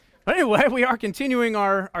But anyway, we are continuing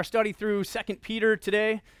our study through 2 Peter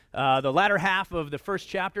today, the latter half of the first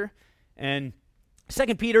chapter. And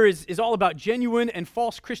 2 Peter is all about genuine and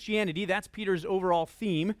false Christianity. That's Peter's overall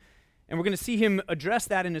theme. And we're going to see him address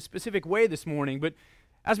that in a specific way this morning. But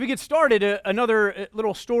as we get started, another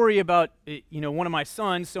little story about one of my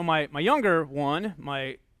sons. So my younger one,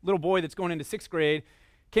 my little boy that's going into 6th grade,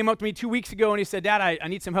 came up to me 2 weeks ago and he said, "Dad, I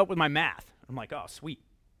need some help with my math." I'm like, "Oh, sweet.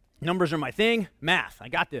 Numbers are my thing. Math, I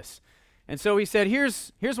got this." And so he said,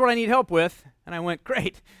 here's what I need help with. And I went,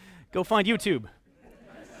 "Great, go find YouTube."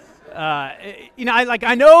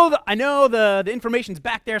 I know the information's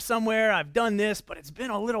back there somewhere. I've done this, but it's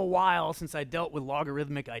been a little while since I dealt with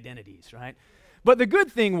logarithmic identities, right? But the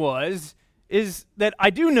good thing is that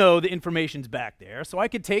I do know the information's back there, so I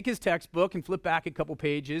could take his textbook and flip back a couple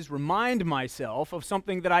pages, remind myself of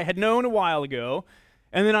something that I had known a while ago,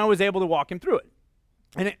 and then I was able to walk him through it.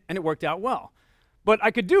 And it worked out well. But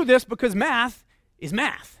I could do this because math is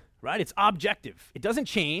math, right? It's objective. It doesn't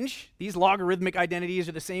change. These logarithmic identities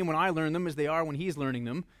are the same when I learn them as they are when he's learning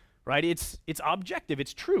them, right? It's objective.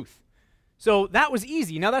 It's truth. So that was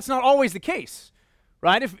easy. Now, that's not always the case,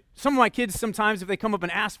 right? If some of my kids sometimes, if they come up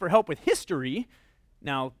and ask for help with history,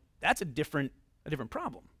 now that's a different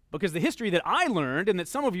problem. Because the history that I learned and that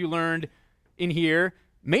some of you learned in here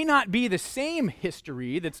may not be the same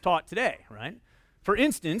history that's taught today, right? For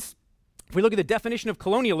instance, if we look at the definition of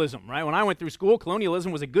colonialism, right? When I went through school,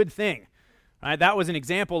 colonialism was a good thing, right? That was an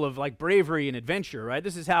example of like bravery and adventure, right?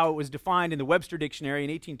 This is how it was defined in the Webster Dictionary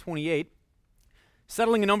in 1828.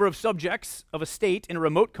 Settling a number of subjects of a state in a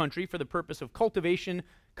remote country for the purpose of cultivation,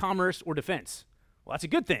 commerce, or defense. Well, that's a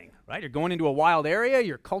good thing, right? You're going into a wild area,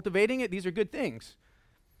 you're cultivating it. These are good things.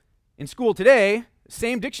 In school today,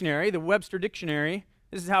 same dictionary, the Webster Dictionary,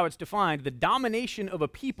 this is how it's defined: the domination of a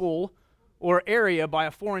people or area by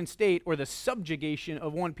a foreign state, or the subjugation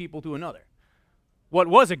of one people to another. What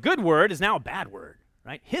was a good word is now a bad word,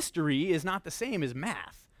 right? History is not the same as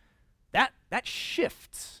math. That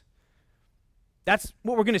shifts. That's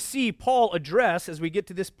what we're going to see Paul address as we get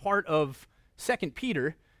to this part of 2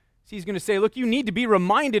 Peter. So he's going to say, look, you need to be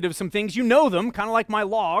reminded of some things. You know them, kind of like my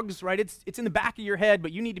logs, right? It's in the back of your head,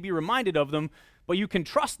 but you need to be reminded of them. But you can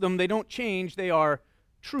trust them. They don't change. They are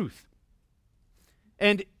truth.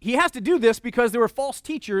 And he has to do this because there were false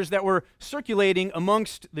teachers that were circulating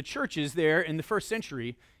amongst the churches there in the first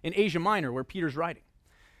century in Asia Minor, where Peter's writing.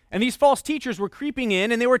 And these false teachers were creeping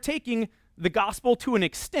in, and they were taking the gospel to an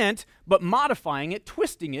extent, but modifying it,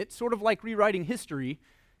 twisting it, sort of like rewriting history.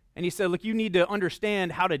 And he said, look, you need to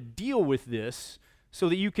understand how to deal with this so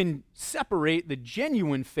that you can separate the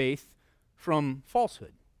genuine faith from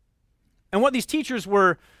falsehood. And what these teachers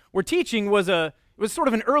were teaching was sort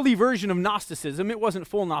of an early version of Gnosticism. It wasn't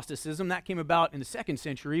full Gnosticism. That came about in the 2nd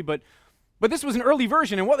century, but this was an early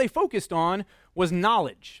version, and what they focused on was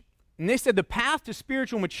knowledge. And they said the path to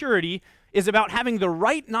spiritual maturity is about having the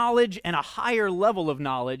right knowledge and a higher level of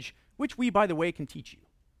knowledge, which we, by the way, can teach you.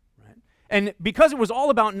 Right? And because it was all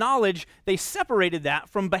about knowledge, they separated that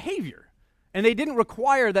from behavior. And they didn't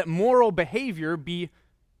require that moral behavior be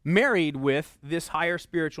married with this higher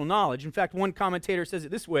spiritual knowledge. In fact, one commentator says it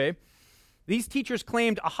this way: these teachers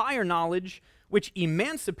claimed a higher knowledge which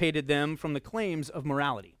emancipated them from the claims of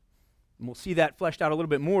morality. And we'll see that fleshed out a little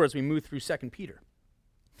bit more as we move through 2 Peter.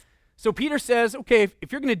 So Peter says, okay,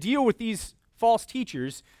 if you're going to deal with these false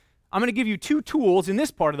teachers, I'm going to give you 2 tools in this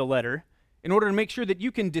part of the letter in order to make sure that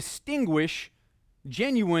you can distinguish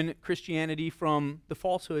genuine Christianity from the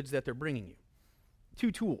falsehoods that they're bringing you. 2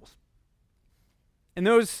 tools. And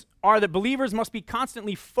those are that believers must be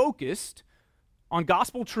constantly focused on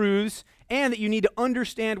gospel truths, and that you need to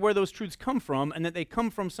understand where those truths come from, and that they come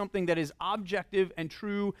from something that is objective and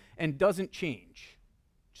true and doesn't change,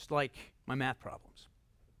 just like my math problems.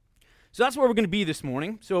 So that's where we're going to be this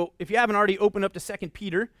morning. So if you haven't already opened up to 2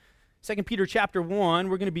 Peter chapter 1,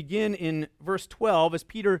 we're going to begin in verse 12 as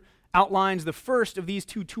Peter outlines the first of these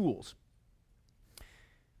 2 tools.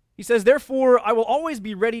 He says, "Therefore, I will always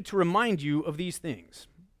be ready to remind you of these things,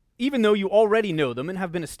 even though you already know them and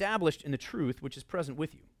have been established in the truth which is present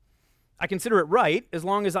with you. I consider it right, as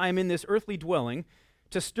long as I am in this earthly dwelling,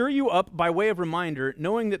 to stir you up by way of reminder,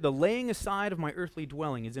 knowing that the laying aside of my earthly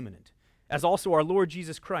dwelling is imminent, as also our Lord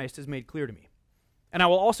Jesus Christ has made clear to me. And I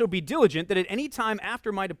will also be diligent that at any time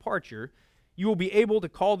after my departure, you will be able to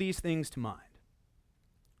call these things to mind."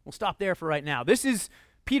 We'll stop there for right now. This is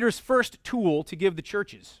Peter's first tool to give the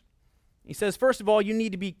churches. He says, first of all, you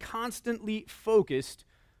need to be constantly focused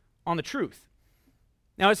on the truth.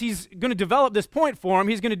 Now, as he's going to develop this point for him,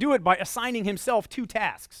 he's going to do it by assigning himself 2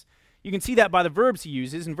 tasks. You can see that by the verbs he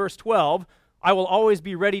uses in verse 12. I will always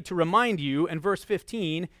be ready to remind you, and verse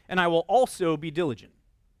 15, and I will also be diligent.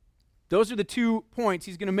 Those are the 2 points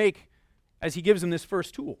he's going to make as he gives them this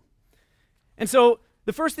first tool. And so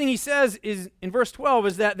the first thing he says is in verse 12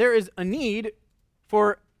 is that there is a need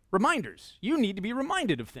for reminders. You need to be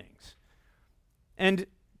reminded of things. And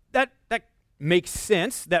that makes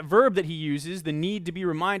sense. That verb that he uses, the need to be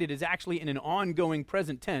reminded, is actually in an ongoing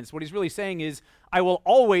present tense. What he's really saying is, I will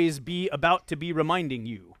always be about to be reminding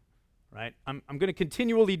you, right? I'm going to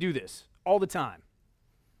continually do this all the time.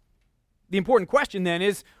 The important question then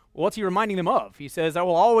is, what's he reminding them of? He says, I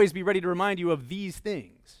will always be ready to remind you of these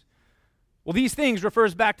things. Well, these things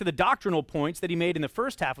refers back to the doctrinal points that he made in the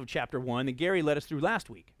first half of chapter 1 that Gary led us through last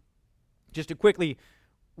week. Just to quickly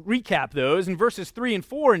recap those, in verses 3 and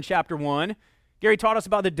 4 in chapter 1, Gary taught us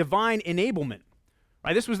about the divine enablement.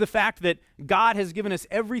 Right? This was the fact that God has given us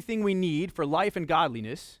everything we need for life and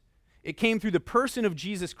godliness. It came through the person of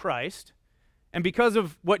Jesus Christ, and because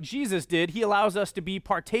of what Jesus did, he allows us to be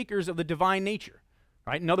partakers of the divine nature.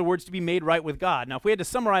 Right? In other words, to be made right with God. Now, if we had to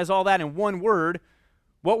summarize all that in one word,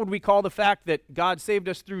 what would we call the fact that God saved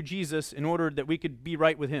us through Jesus in order that we could be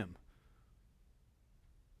right with him?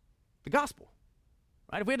 The gospel.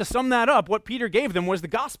 Right? If we had to sum that up, what Peter gave them was the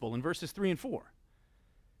gospel in verses 3 and 4.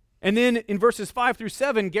 And then in verses 5 through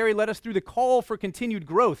 7, Gary led us through the call for continued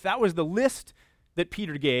growth. That was the list that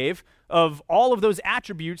Peter gave of all of those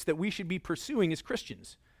attributes that we should be pursuing as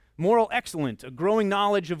Christians. Moral excellence, a growing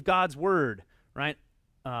knowledge of God's word, right?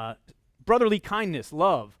 Brotherly kindness,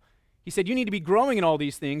 love. He said you need to be growing in all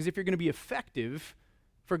these things if you're going to be effective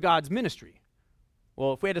for God's ministry.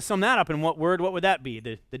 Well, if we had to sum that up in what word, what would that be?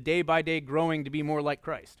 The day-by-day growing to be more like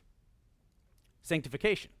Christ.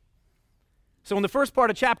 Sanctification. So in the first part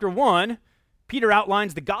of chapter 1, Peter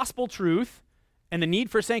outlines the gospel truth and the need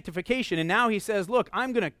for sanctification, and now he says, look,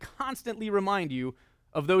 I'm going to constantly remind you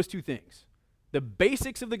of those 2 things, the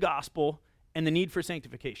basics of the gospel and the need for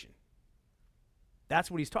sanctification. That's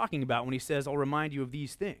what he's talking about when he says, I'll remind you of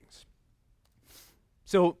these things.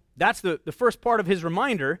 So that's the first part of his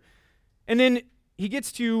reminder, and then he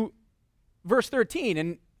gets to verse 13,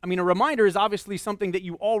 and I mean, a reminder is obviously something that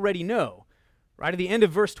you already know. Right at the end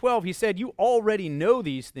of verse 12, he said, you already know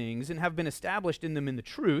these things and have been established in them in the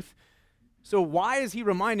truth. So why is he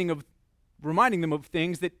reminding them of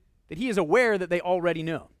things that he is aware that they already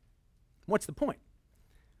know? What's the point?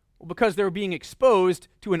 Well, because they're being exposed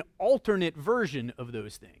to an alternate version of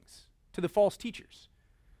those things, to the false teachers.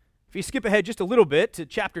 If you skip ahead just a little bit to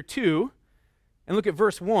chapter 2 and look at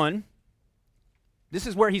verse 1, this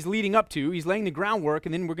is where he's leading up to. He's laying the groundwork,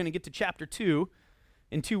 and then we're going to get to chapter 2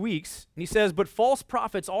 in 2 weeks. And he says, but false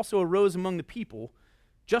prophets also arose among the people,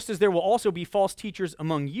 just as there will also be false teachers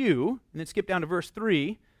among you. And then skip down to verse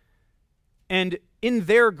 3. And in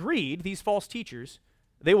their greed, these false teachers,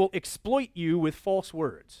 they will exploit you with false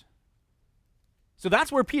words. So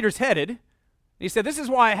that's where Peter's headed. He said, this is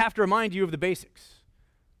why I have to remind you of the basics.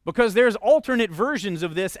 Because there's alternate versions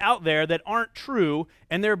of this out there that aren't true,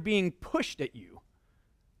 and they're being pushed at you.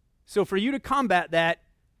 So for you to combat that,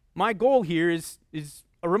 my goal here is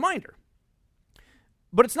a reminder.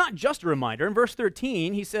 But it's not just a reminder. In verse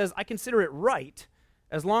 13, he says, I consider it right,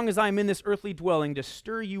 as long as I'm in this earthly dwelling, to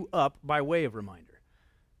stir you up by way of reminder.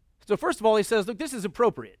 So first of all, he says, look, this is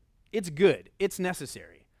appropriate. It's good. It's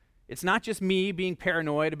necessary. It's not just me being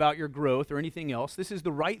paranoid about your growth or anything else. This is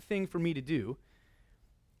the right thing for me to do.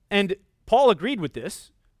 And Paul agreed with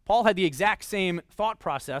this. Paul had the exact same thought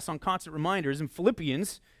process on constant reminders. In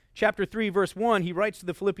Philippians chapter 3, verse 1, he writes to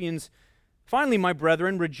the Philippians, finally, my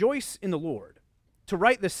brethren, rejoice in the Lord. To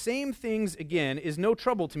write the same things again is no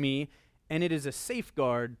trouble to me, and it is a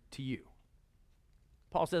safeguard to you.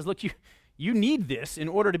 Paul says, look, you need this in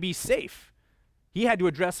order to be safe. He had to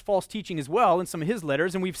address false teaching as well in some of his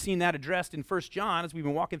letters, and we've seen that addressed in 1 John as we've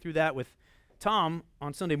been walking through that with Tom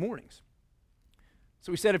on Sunday mornings.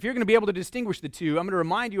 So he said, if you're going to be able to distinguish the two, I'm going to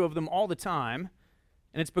remind you of them all the time,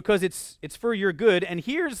 and it's because it's for your good, and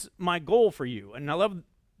here's my goal for you. And I love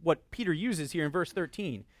what Peter uses here in verse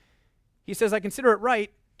 13. He says, I consider it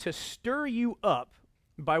right to stir you up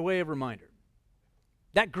by way of reminder.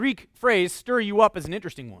 That Greek phrase, stir you up, is an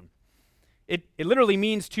interesting one. It literally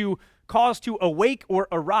means to cause to awake or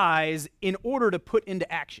arise in order to put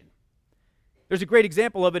into action. There's a great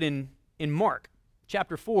example of it in Mark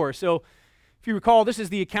chapter 4. So if you recall, this is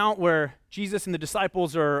the account where Jesus and the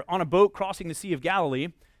disciples are on a boat crossing the Sea of Galilee,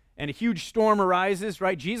 and a huge storm arises,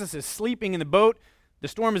 right? Jesus is sleeping in the boat. The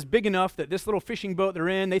storm is big enough that this little fishing boat they're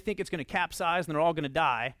in, they think it's going to capsize and they're all going to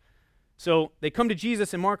die. So they come to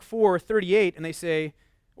Jesus in Mark 4:38, and they say,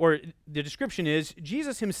 or the description is,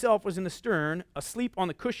 Jesus himself was in the stern, asleep on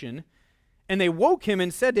the cushion, And they woke him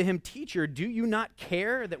and said to him, "Teacher, do you not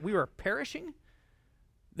care that we are perishing?"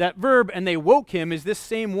 That verb, "and they woke him," is this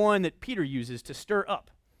same one that Peter uses to stir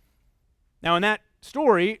up. Now, in that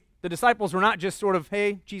story, the disciples were not just sort of,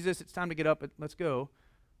 "Hey, Jesus, it's time to get up, let's go,"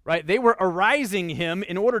 right? They were arising him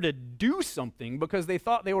in order to do something because they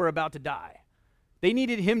thought they were about to die. They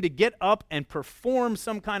needed him to get up and perform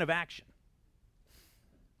some kind of action.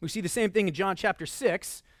 We see the same thing in John chapter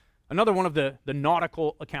 6, another one of the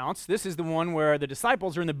nautical accounts. This is the one where the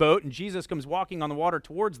disciples are in the boat and Jesus comes walking on the water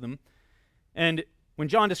towards them. And when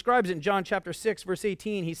John describes it in John chapter 6, verse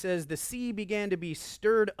 18, he says, "The sea began to be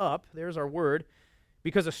stirred up," there's our word,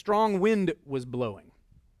 "because a strong wind was blowing."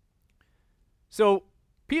 So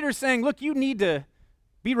Peter's saying, look, you need to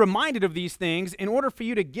be reminded of these things in order for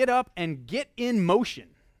you to get up and get in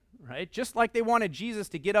motion, right? Just like they wanted Jesus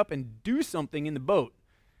to get up and do something in the boat.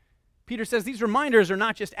 Peter says these reminders are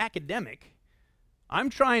not just academic. I'm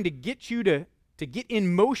trying to get you to get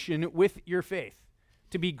in motion with your faith,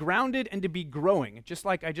 to be grounded and to be growing, just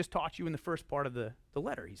like I just taught you in the first part of the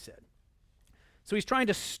letter, he said. So he's trying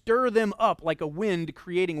to stir them up like a wind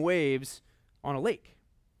creating waves on a lake.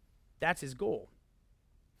 That's his goal.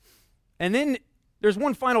 And then there's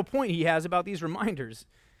one final point he has about these reminders.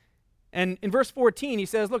 And in verse 14, he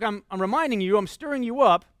says, look, I'm reminding you, I'm stirring you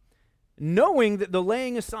up, knowing that the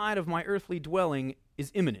laying aside of my earthly dwelling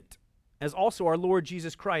is imminent, as also our Lord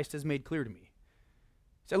Jesus Christ has made clear to me.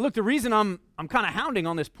 He said, look, the reason I'm kind of hounding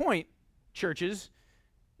on this point, churches,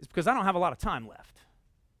 is because I don't have a lot of time left.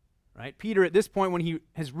 Right? Peter, at this point, when he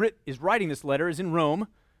is writing this letter, is in Rome.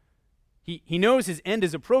 He knows his end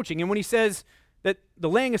is approaching, and when he says that the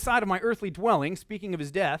laying aside of my earthly dwelling, speaking of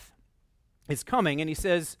his death, is coming, and he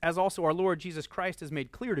says, as also our Lord Jesus Christ has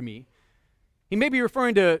made clear to me, he may be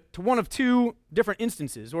referring to one of two different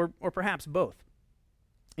instances, or perhaps both.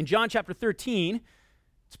 In John chapter 13,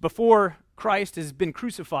 it's before Christ has been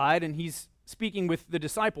crucified, and he's speaking with the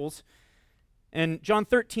disciples, and John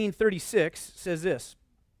 13:36 says this,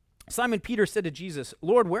 Simon Peter said to Jesus,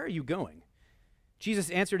 "Lord, where are you going?" Jesus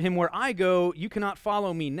answered him, "Where I go, you cannot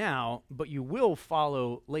follow me now, but you will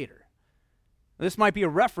follow later." This might be a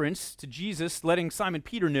reference to Jesus letting Simon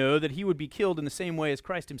Peter know that he would be killed in the same way as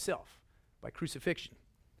Christ himself, by crucifixion.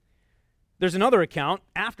 There's another account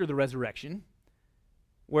after the resurrection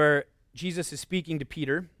where Jesus is speaking to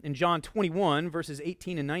Peter in John 21, verses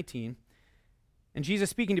 18 and 19. And Jesus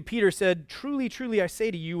speaking to Peter said, "Truly, truly, I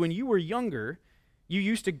say to you, when you were younger, you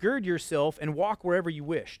used to gird yourself and walk wherever you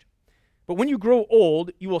wished. But when you grow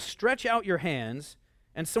old, you will stretch out your hands,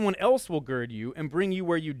 and someone else will gird you and bring you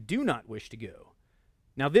where you do not wish to go."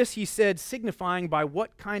 Now this he said, signifying by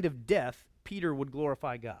what kind of death Peter would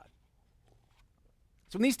glorify God.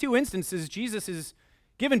 So in these two instances, Jesus has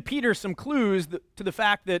given Peter some clues to the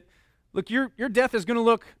fact that, look, your death is going to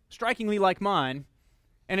look strikingly like mine,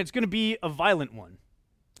 and it's going to be a violent one.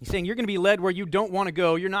 He's saying you're going to be led where you don't want to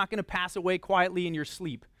go. You're not going to pass away quietly in your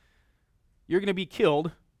sleep. You're going to be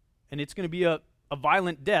killed, and it's going to be a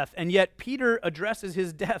violent death. And yet Peter addresses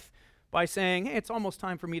his death by saying, hey, it's almost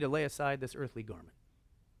time for me to lay aside this earthly garment.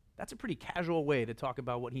 That's a pretty casual way to talk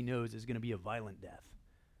about what he knows is going to be a violent death.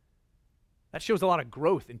 That shows a lot of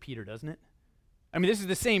growth in Peter, doesn't it? I mean, this is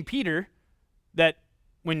the same Peter that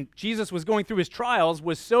when Jesus was going through his trials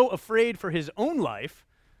was so afraid for his own life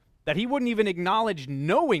that he wouldn't even acknowledge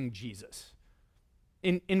knowing Jesus.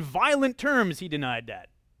 In violent terms, he denied that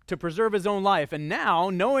to preserve his own life. And now,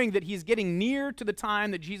 knowing that he's getting near to the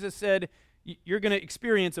time that Jesus said, you're going to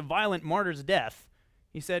experience a violent martyr's death,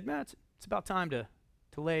 he said, man, it's about time to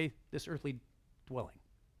lay this earthly dwelling.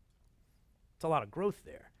 It's a lot of growth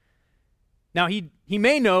there. Now, he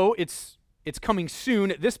may know it's coming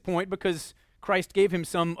soon at this point because Christ gave him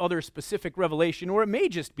some other specific revelation, or it may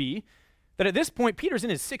just be that at this point, Peter's in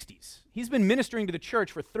his 60s. He's been ministering to the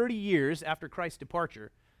church for 30 years after Christ's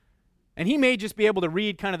departure, and he may just be able to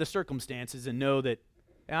read kind of the circumstances and know that,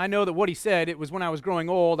 I know that what he said, it was when I was growing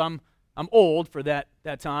old. I'm old for that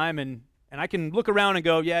time, and I can look around and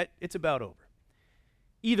go, yeah, it's about over.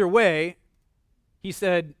 Either way, he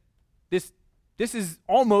said, this is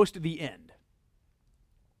almost the end.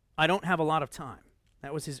 I don't have a lot of time.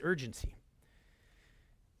 That was his urgency.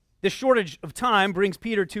 This shortage of time brings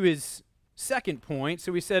Peter to his second point.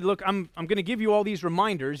 So he said, look, I'm going to give you all these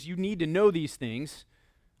reminders. You need to know these things.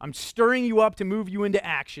 I'm stirring you up to move you into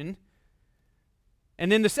action.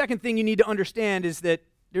 And then the second thing you need to understand is that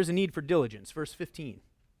there's a need for diligence. Verse 15.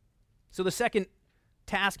 So the second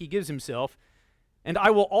task he gives himself, and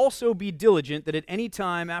I will also be diligent that at any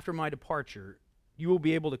time after my departure, you will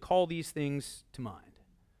be able to call these things to mind.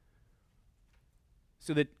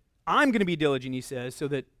 So that I'm going to be diligent, he says, so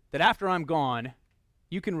that after I'm gone,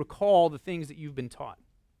 you can recall the things that you've been taught.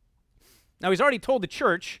 Now, he's already told the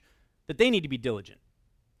church that they need to be diligent.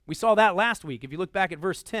 We saw that last week. If you look back at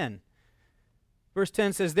verse 10, verse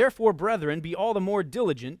 10 says, "Therefore, brethren, be all the more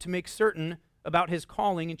diligent to make certain about his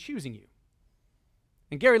calling and choosing you."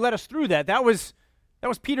 And Gary led us through that. That was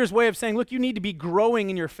Peter's way of saying, look, you need to be growing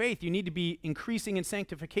in your faith. You need to be increasing in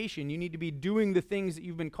sanctification. You need to be doing the things that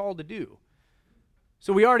you've been called to do.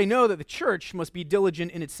 So we already know that the church must be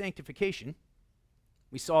diligent in its sanctification.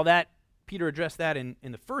 We saw that. Peter addressed that in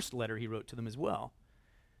the first letter he wrote to them as well.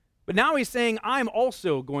 But now he's saying, I'm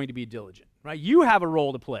also going to be diligent, right? You have a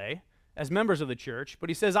role to play as members of the church, but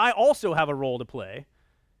he says, I also have a role to play,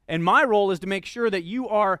 and my role is to make sure that you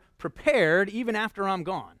are prepared even after I'm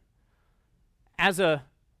gone. As a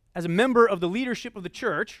member of the leadership of the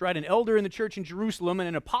church, right, an elder in the church in Jerusalem and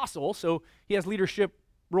an apostle, so he has leadership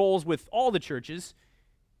roles with all the churches,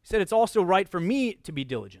 he said it's also right for me to be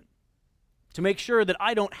diligent, to make sure that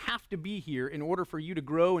I don't have to be here in order for you to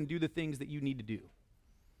grow and do the things that you need to do.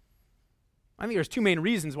 I think there's two main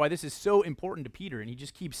reasons why this is so important to Peter, and he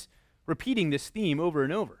just keeps repeating this theme over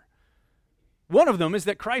and over. One of them is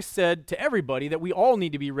that Christ said to everybody that we all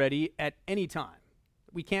need to be ready at any time.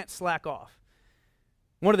 We can't slack off.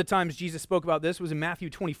 One of the times Jesus spoke about this was in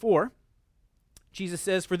Matthew 24. Jesus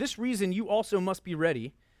says, "For this reason you also must be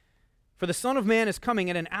ready, for the Son of Man is coming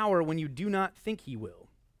at an hour when you do not think he will.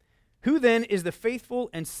 Who then is the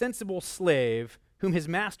faithful and sensible slave whom his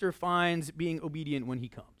master finds being obedient when he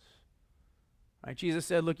comes?" Right? Jesus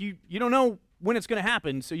said, look, you don't know when it's going to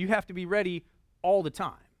happen, so you have to be ready all the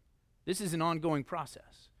time. This is an ongoing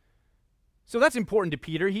process. So that's important to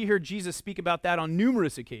Peter. He heard Jesus speak about that on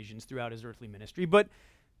numerous occasions throughout his earthly ministry. But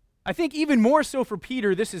I think even more so for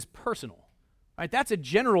Peter, this is personal. Right? That's a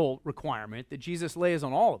general requirement that Jesus lays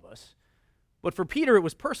on all of us. But for Peter, it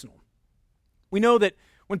was personal. We know that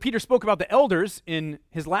when Peter spoke about the elders in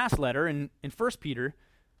his last letter in 1 Peter,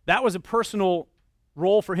 that was a personal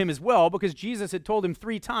role for him as well, because Jesus had told him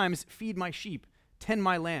 3 times, feed my sheep, tend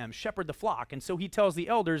my lambs, shepherd the flock. And so he tells the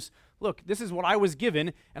elders, look, this is what I was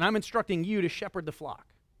given, and I'm instructing you to shepherd the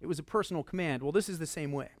flock. It was a personal command. Well, this is the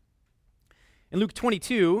same way. In Luke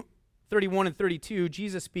 22, 31 and 32,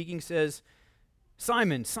 Jesus speaking says,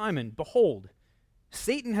 "Simon, Simon, behold,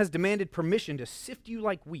 Satan has demanded permission to sift you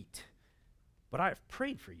like wheat, but I have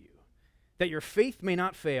prayed for you, that your faith may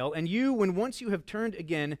not fail, and you, when once you have turned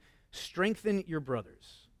again, strengthen your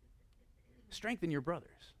brothers." Strengthen your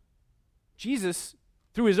brothers. Jesus,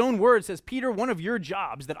 through his own words, says, Peter, one of your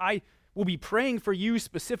jobs that I will be praying for you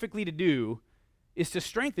specifically to do is to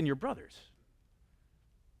strengthen your brothers.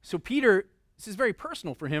 So Peter, this is very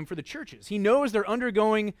personal for him, for the churches. He knows they're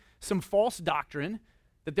undergoing some false doctrine,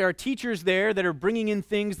 that there are teachers there that are bringing in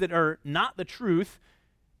things that are not the truth,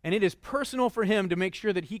 and it is personal for him to make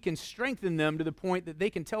sure that he can strengthen them to the point that they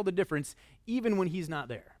can tell the difference even when he's not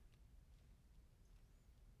there.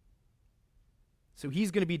 So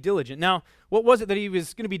he's going to be diligent. Now, what was it that he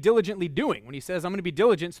was going to be diligently doing when he says, I'm going to be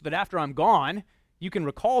diligent so that after I'm gone, you can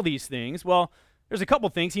recall these things? Well, there's a couple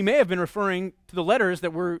things. He may have been referring to the letters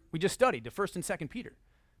that we just studied, to 1st and 2nd Peter,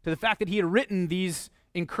 to the fact that he had written these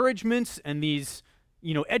encouragements and these,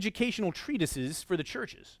 educational treatises for the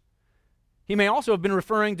churches. He may also have been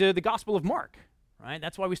referring to the Gospel of Mark, right?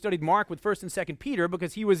 That's why we studied Mark with 1st and 2nd Peter,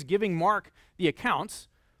 because he was giving Mark the accounts.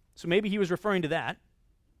 So maybe he was referring to that.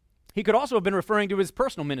 He could also have been referring to his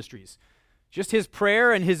personal ministries, just his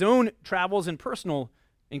prayer and his own travels and personal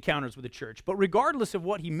encounters with the church. But regardless of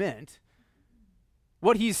what he meant,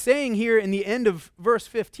 what he's saying here in the end of verse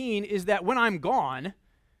 15 is that when I'm gone,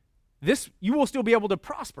 you will still be able to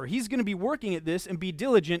prosper. He's going to be working at this and be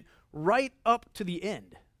diligent right up to the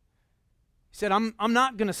end. He said, I'm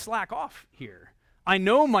not going to slack off here. I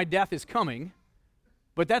know my death is coming,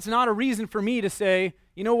 but that's not a reason for me to say,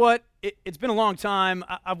 you know what, it's been a long time.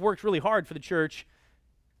 I've worked really hard for the church.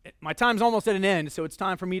 My time's almost at an end, so it's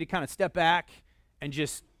time for me to kind of step back and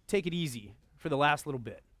just take it easy for the last little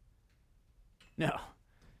bit. No.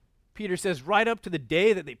 Peter says, right up to the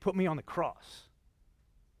day that they put me on the cross,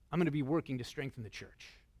 I'm going to be working to strengthen the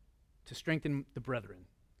church, to strengthen the brethren,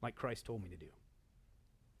 like Christ told me to do.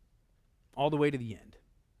 All the way to the end.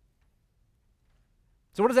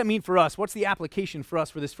 So what does that mean for us? What's the application for us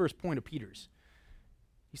for this first point of Peter's?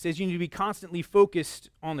 He says you need to be constantly focused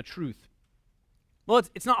on the truth. Well,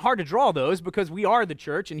 it's not hard to draw those because we are the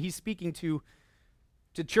church, and he's speaking to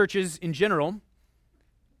churches in general.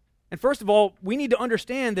 And first of all, we need to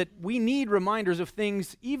understand that we need reminders of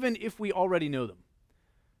things even if we already know them.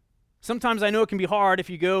 Sometimes I know it can be hard if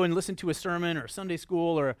you go and listen to a sermon or Sunday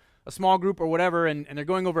school or a small group or whatever, and they're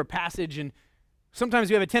going over a passage, and sometimes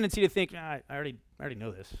you have a tendency to think, I already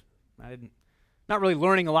know this. not really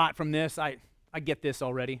learning a lot from this. I get this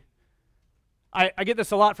already. I get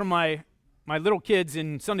this a lot from my little kids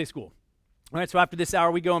in Sunday school. All right, so after this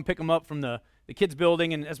hour, we go and pick them up from the kids'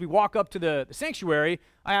 building, and as we walk up to the sanctuary,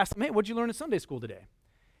 I ask them, hey, what'd you learn in Sunday school today?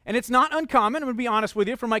 And it's not uncommon, I'm going to be honest with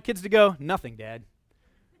you, for my kids to go, nothing, Dad.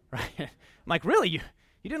 Right? I'm like, really? You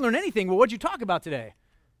didn't learn anything? Well, what'd you talk about today?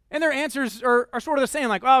 And their answers are sort of the same,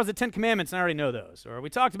 like, oh, it was the 10 Commandments, and I already know those. Or we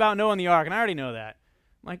talked about Noah and the ark, and I already know that.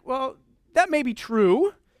 I'm like, well, that may be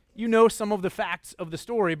true. You know some of the facts of the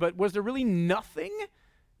story, but was there really nothing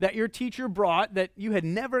that your teacher brought that you had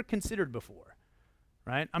never considered before?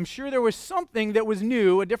 Right? I'm sure there was something that was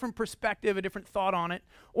new, a different perspective, a different thought on it.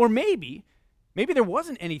 Or maybe there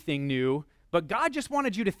wasn't anything new, but God just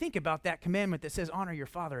wanted you to think about that commandment that says honor your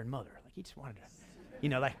father and mother. Like he just wanted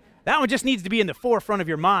to, like that one just needs to be in the forefront of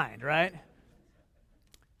your mind, right?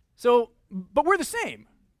 So, but we're the same.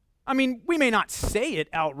 I mean, we may not say it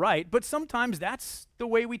outright, but sometimes that's the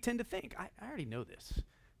way we tend to think. I already know this.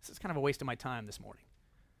 This is kind of a waste of my time this morning.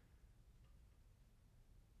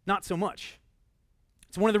 Not so much.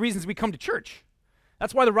 It's one of the reasons we come to church.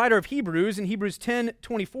 That's why the writer of Hebrews in Hebrews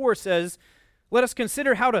 10:24 says, let us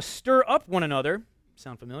consider how to stir up one another,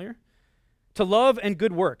 sound familiar? To love and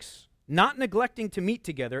good works, not neglecting to meet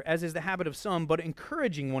together, as is the habit of some, but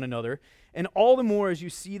encouraging one another, and all the more as you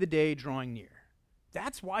see the day drawing near.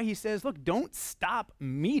 That's why he says, look, don't stop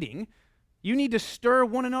meeting. You need to stir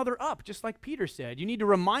one another up, just like Peter said. You need to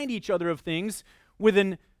remind each other of things with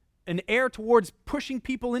an air towards pushing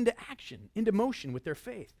people into action, into motion with their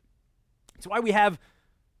faith. That's why we have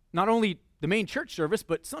not only the main church service,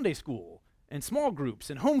 but Sunday school and small groups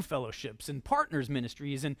and home fellowships and partners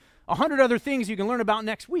ministries and 100 other things you can learn about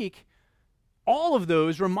next week. All of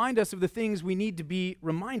those remind us of the things we need to be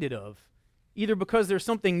reminded of, either because there's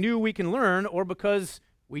something new we can learn or because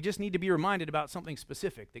we just need to be reminded about something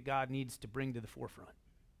specific that God needs to bring to the forefront.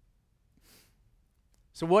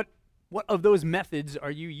 So what of those methods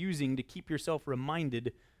are you using to keep yourself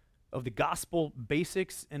reminded of the gospel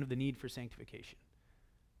basics and of the need for sanctification?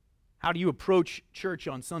 How do you approach church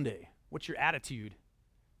on Sunday? What's your attitude?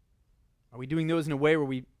 Are we doing those in a way where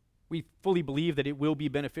we fully believe that it will be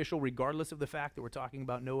beneficial regardless of the fact that we're talking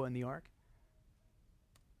about Noah and the ark?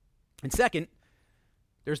 And second,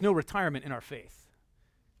 there's no retirement in our faith.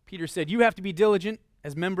 Peter said, you have to be diligent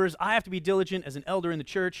as members. I have to be diligent as an elder in the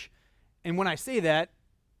church. And when I say that,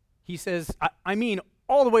 he says, I mean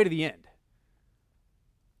all the way to the end.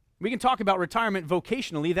 We can talk about retirement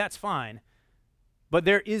vocationally, that's fine. But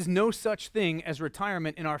there is no such thing as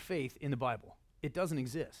retirement in our faith in the Bible. It doesn't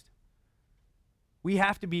exist. We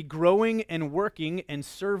have to be growing and working and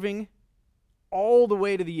serving all the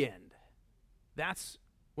way to the end. That's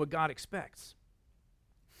what God expects.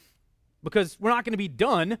 Because we're not going to be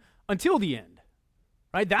done until the end.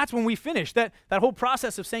 Right? That's when we finish. That whole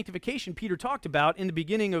process of sanctification Peter talked about in the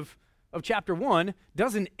beginning of chapter 1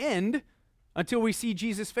 doesn't end until we see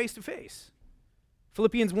Jesus face to face.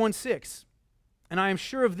 Philippians 1:6. And I am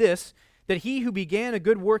sure of this, that he who began a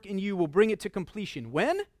good work in you will bring it to completion.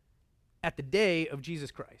 When? At the day of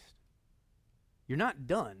Jesus Christ. You're not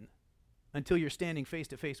done until you're standing face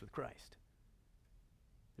to face with Christ.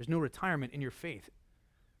 There's no retirement in your faith.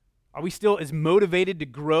 Are we still as motivated to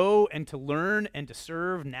grow and to learn and to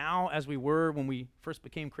serve now as we were when we first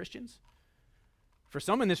became Christians? For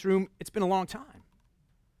some in this room, it's been a long time.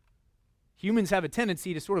 Humans have a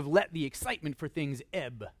tendency to sort of let the excitement for things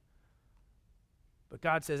ebb. But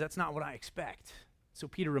God says, that's not what I expect. So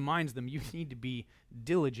Peter reminds them, you need to be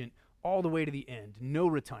diligent all the way to the end. No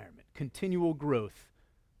retirement, continual growth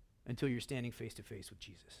until you're standing face to face with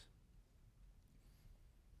Jesus.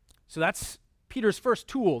 So that's Peter's first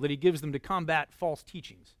tool that he gives them to combat false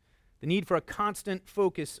teachings, the need for a constant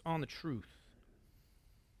focus on the truth.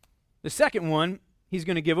 The second one he's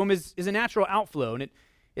going to give them is a natural outflow, and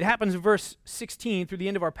it happens in verse 16 through the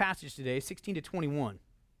end of our passage today, 16 to 21.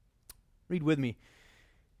 Read with me.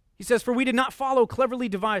 He says, for we did not follow cleverly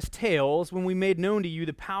devised tales when we made known to you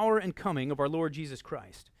the power and coming of our Lord Jesus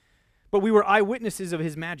Christ, but we were eyewitnesses of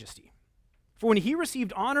his majesty. For when he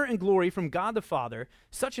received honor and glory from God the Father,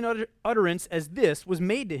 such an utterance as this was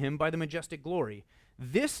made to him by the majestic glory.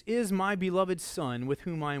 This is my beloved Son, with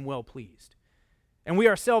whom I am well pleased. And we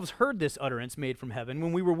ourselves heard this utterance made from heaven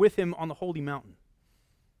when we were with him on the holy mountain.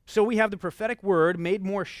 So we have the prophetic word made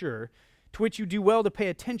more sure, to which you do well to pay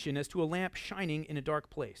attention as to a lamp shining in a dark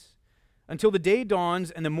place, until the day dawns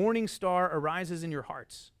and the morning star arises in your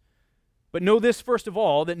hearts. But know this first of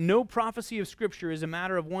all, that no prophecy of Scripture is a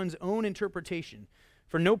matter of one's own interpretation,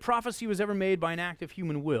 for no prophecy was ever made by an act of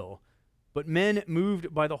human will, but men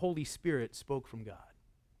moved by the Holy Spirit spoke from God.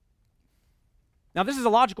 Now, this is a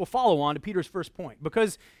logical follow-on to Peter's first point,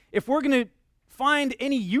 because if we're going to find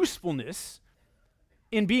any usefulness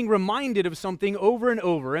in being reminded of something over and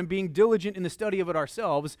over and being diligent in the study of it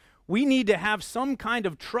ourselves, we need to have some kind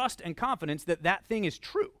of trust and confidence that that thing is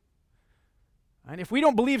true. And if we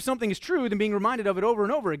don't believe something is true, then being reminded of it over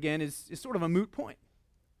and over again is sort of a moot point.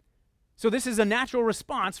 So this is a natural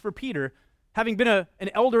response for Peter. Having been an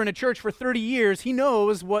elder in a church for 30 years, he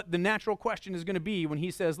knows what the natural question is going to be when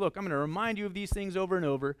he says, look, I'm going to remind you of these things over and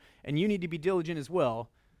over, and you need to be diligent as well.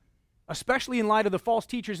 Especially in light of the false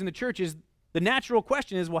teachers in the churches, the natural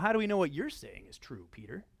question is, well, how do we know what you're saying is true,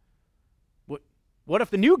 Peter? What if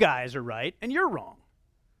the new guys are right and you're wrong?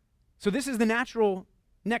 So this is the natural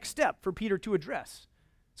next step for Peter to address.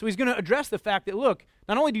 So he's going to address the fact that, look,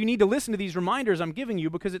 not only do you need to listen to these reminders I'm giving you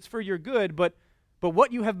because it's for your good, but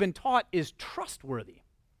what you have been taught is trustworthy.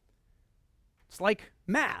 It's like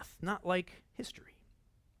math, not like history.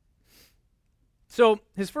 So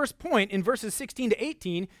his first point in verses 16 to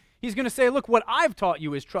 18, he's going to say, look, what I've taught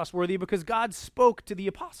you is trustworthy because God spoke to the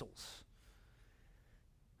apostles.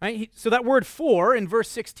 Right? So that word for in verse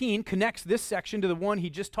 16 connects this section to the one he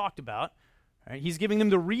just talked about. Right? He's giving them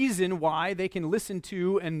the reason why they can listen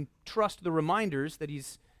to and trust the reminders that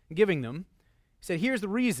he's giving them. He said, here's the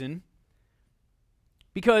reason.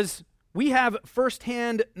 Because we have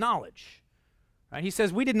firsthand knowledge. Right? He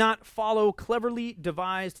says, we did not follow cleverly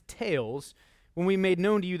devised tales when we made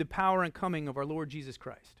known to you the power and coming of our Lord Jesus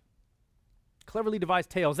Christ. Cleverly devised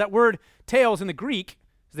tales. That word tales in the Greek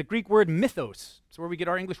is the Greek word mythos. It's where we get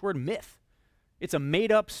our English word myth. It's a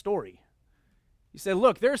made-up story. He said,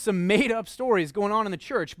 look, there's some made-up stories going on in the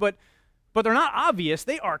church, but they're not obvious.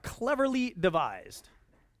 They are cleverly devised.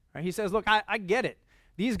 Right? He says, look, I get it.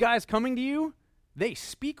 These guys coming to you, they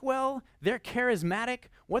speak well, they're charismatic,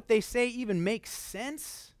 what they say even makes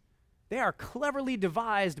sense. They are cleverly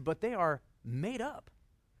devised, but they are made up.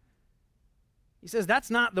 He says that's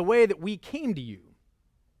not the way that we came to you.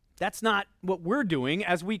 That's not what we're doing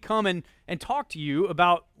as we come and talk to you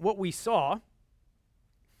about what we saw.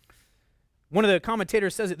 One of the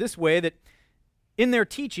commentators says it this way, that in their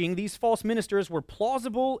teaching, these false ministers were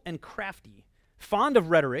plausible and crafty, fond of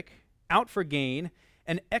rhetoric, out for gain,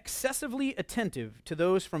 and excessively attentive to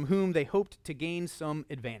those from whom they hoped to gain some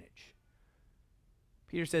advantage.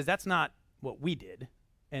 Peter says that's not what we did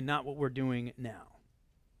and not what we're doing now.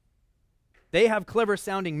 They have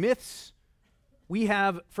clever-sounding myths. We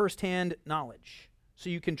have firsthand knowledge, so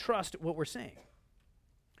you can trust what we're saying.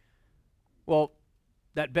 Well,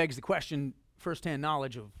 that begs the question, firsthand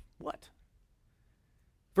knowledge of what?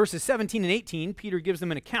 Verses 17 and 18, Peter gives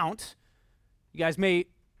them an account. You guys may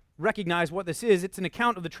recognize what this is. It's an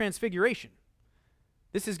account of the transfiguration.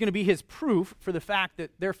 This is going to be his proof for the fact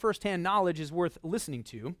that their firsthand knowledge is worth listening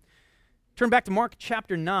to. Turn back to Mark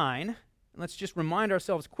chapter 9, and let's just remind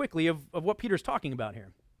ourselves quickly of what Peter's talking about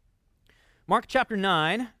here. Mark chapter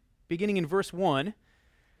 9, beginning in verse 1, it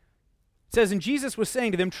says, and Jesus was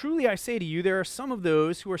saying to them, truly I say to you, there are some of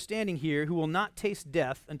those who are standing here who will not taste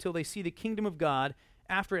death until they see the kingdom of God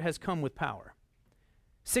after it has come with power.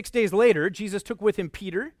 6 days later, Jesus took with him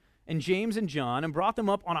Peter and James and John and brought them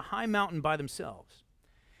up on a high mountain by themselves.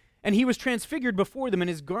 And he was transfigured before them, and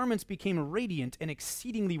his garments became radiant and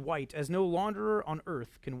exceedingly white, as no launderer on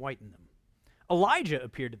earth can whiten them. Elijah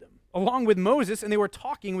appeared to them, along with Moses, and they were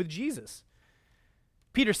talking with Jesus.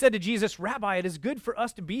 Peter said to Jesus, Rabbi, it is good for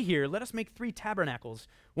us to be here. Let us make 3 tabernacles,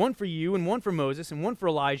 one for you and one for Moses and one for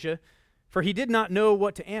Elijah, for he did not know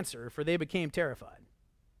what to answer, for they became terrified.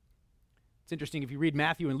 It's interesting, if you read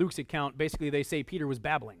Matthew and Luke's account, basically they say Peter was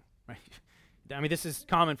babbling. Right? I mean, this is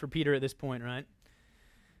common for Peter at this point, right?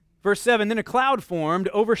 Verse 7, then a cloud formed,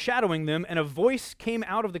 overshadowing them, and a voice came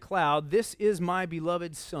out of the cloud, this is my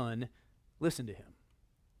beloved Son, listen to him.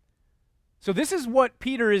 So this is what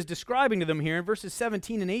Peter is describing to them here in verses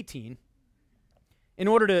 17 and 18 in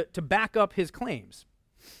order to back up his claims.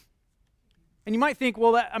 And you might think,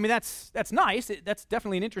 well, that's nice. That's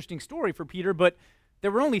definitely an interesting story for Peter, but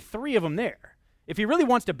there were only 3 of them there. If he really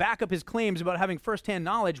wants to back up his claims about having firsthand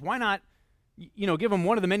knowledge, why not give him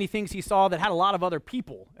one of the many things he saw that had a lot of other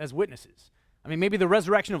people as witnesses? I mean, maybe the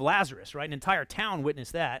resurrection of Lazarus, right? An entire town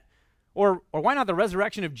witnessed that. Or why not the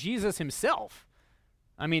resurrection of Jesus himself?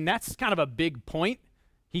 I mean, that's kind of a big point.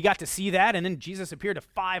 He got to see that, and then Jesus appeared to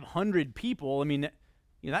 500 people. I mean,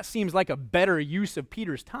 that seems like a better use of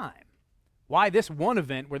Peter's time. Why this one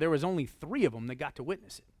event where there was only 3 of them that got to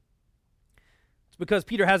witness it? It's because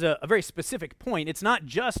Peter has a very specific point. It's not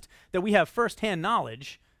just that we have firsthand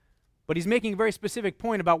knowledge, but he's making a very specific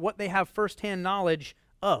point about what they have firsthand knowledge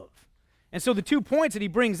of. And so the 2 points that he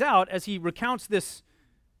brings out as he recounts this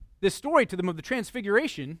story to them of the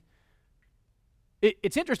transfiguration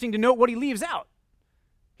it's interesting to note what he leaves out.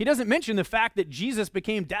 He doesn't mention the fact that Jesus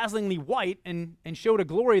became dazzlingly white and showed a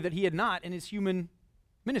glory that he had not in his human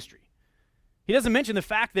ministry. He doesn't mention the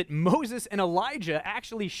fact that Moses and Elijah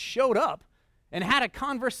actually showed up and had a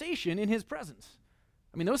conversation in his presence.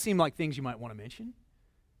 I mean, those seem like things you might want to mention.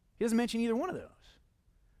 He doesn't mention either one of those.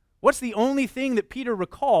 What's the only thing that Peter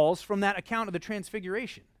recalls from that account of the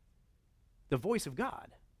transfiguration? The voice of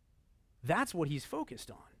God. That's what he's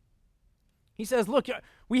focused on. He says, look,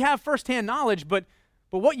 we have firsthand knowledge, but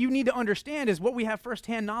what you need to understand is what we have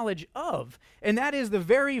firsthand knowledge of, and that is the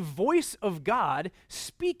very voice of God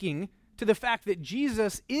speaking to the fact that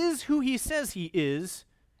Jesus is who he says he is,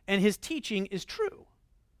 and his teaching is true.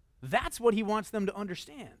 That's what he wants them to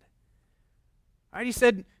understand. All right, he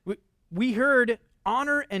said, we heard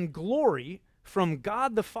honor and glory from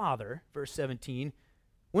God the Father, verse 17,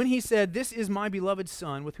 when he said, "This is my beloved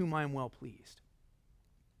Son, with whom I am well pleased."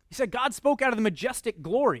 He said God spoke out of the majestic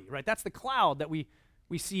glory, right? That's the cloud that we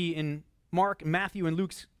see in Mark, Matthew, and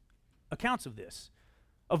Luke's accounts of this.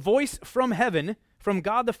 A voice from heaven, from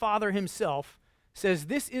God the Father himself, says,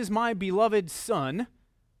 "This is my beloved Son,"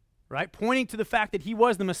 right? Pointing to the fact that he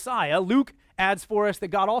was the Messiah. Luke adds for us that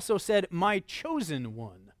God also said, "My chosen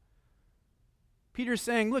one." Peter's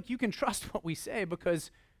saying, look, you can trust what we say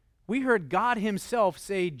because we heard God himself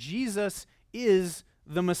say Jesus is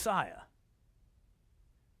the Messiah.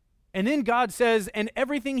 And then God says, and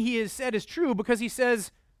everything he has said is true because he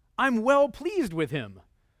says, I'm well pleased with him.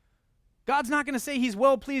 God's not going to say he's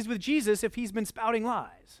well pleased with Jesus if he's been spouting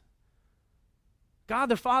lies. God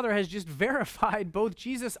the Father has just verified both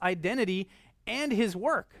Jesus' identity and his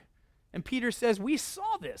work. And Peter says, we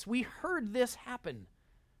saw this. We heard this happen.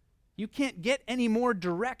 You can't get any more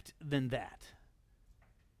direct than that.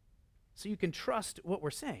 So you can trust what we're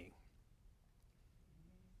saying.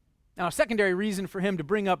 Now, a secondary reason for him to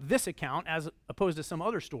bring up this account as opposed to some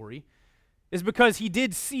other story is because he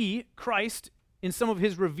did see Christ in some of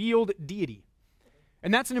his revealed deity.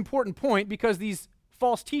 And that's an important point because these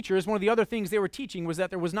false teachers, one of the other things they were teaching was that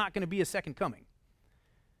there was not going to be a second coming.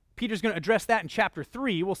 Peter's going to address that in chapter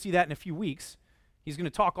 3. We'll see that in a few weeks. He's going to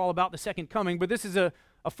talk all about the second coming, but this is a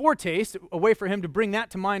foretaste, a way for him to bring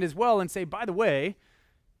that to mind as well and say, by the way,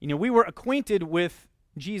 we were acquainted with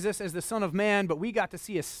Jesus as the Son of Man, but we got to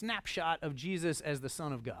see a snapshot of Jesus as the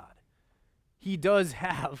Son of God. He does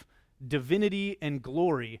have divinity and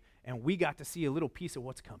glory, and we got to see a little piece of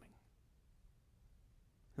what's coming.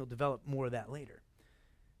 He'll develop more of that later.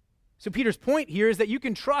 So Peter's point here is that you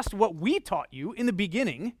can trust what we taught you in the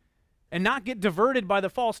beginning and not get diverted by the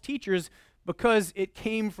false teachers because it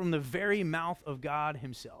came from the very mouth of God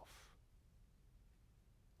himself.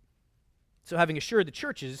 So having assured the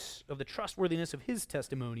churches of the trustworthiness of his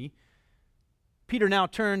testimony, Peter now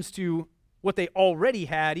turns to what they already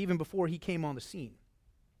had even before he came on the scene.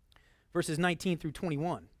 Verses 19 through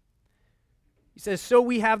 21. He says, "So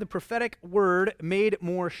we have the prophetic word made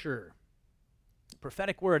more sure."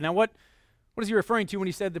 Prophetic word. Now what is he referring to when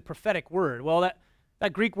he said the prophetic word? Well,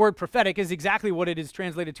 that Greek word prophetic is exactly what it is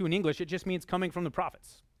translated to in English. It just means coming from the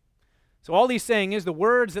prophets. So all he's saying is the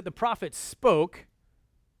words that the prophets spoke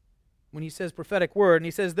when he says prophetic word, and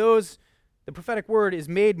he says the prophetic word is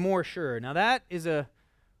made more sure. Now that is a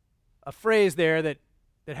phrase there that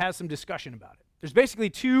has some discussion about it. There's basically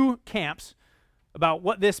two camps about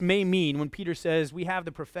what this may mean when Peter says we have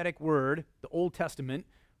the prophetic word, the Old Testament,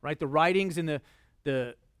 right? The writings and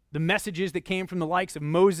the messages that came from the likes of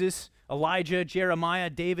Moses, Elijah, Jeremiah,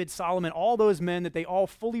 David, Solomon, all those men that they all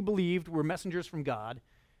fully believed were messengers from God.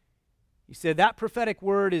 He said that prophetic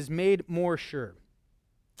word is made more sure.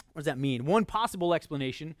 What does that mean? One possible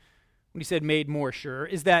explanation, when he said made more sure,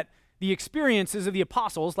 is that the experiences of the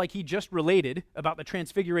apostles, like he just related about the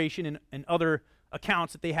transfiguration and other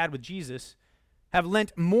accounts that they had with Jesus, have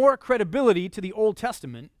lent more credibility to the Old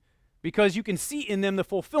Testament because you can see in them the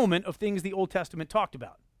fulfillment of things the Old Testament talked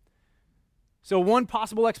about. So one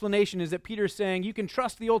possible explanation is that Peter's saying you can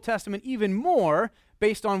trust the Old Testament even more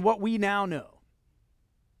based on what we now know.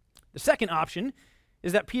 The second option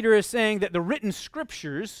is that Peter is saying that the written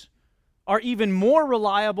scriptures are even more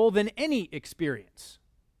reliable than any experience,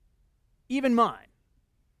 even mine.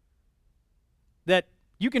 That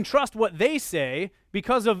you can trust what they say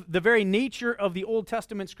because of the very nature of the Old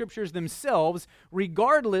Testament scriptures themselves,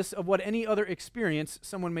 regardless of what any other experience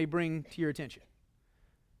someone may bring to your attention.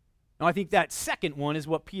 Now, I think that second one is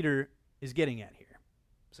what Peter is getting at here.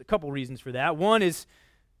 There's a couple reasons for that. One is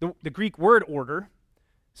the Greek word order.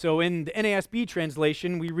 So in the NASB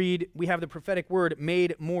translation, we have the prophetic word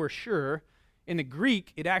made more sure. In the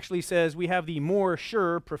Greek, it actually says we have the more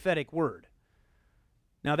sure prophetic word.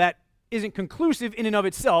 Now that isn't conclusive in and of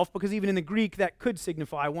itself, because even in the Greek that could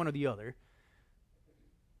signify one or the other.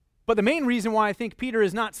 But the main reason why I think Peter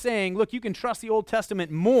is not saying, look, you can trust the Old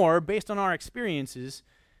Testament more based on our experiences,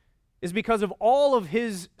 is because of all of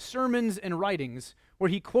his sermons and writings where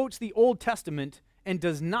he quotes the Old Testament and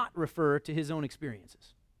does not refer to his own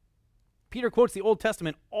experiences. Peter quotes the Old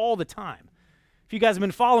Testament all the time. If you guys have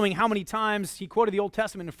been following how many times he quoted the Old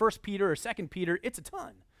Testament in 1 Peter or 2 Peter, it's a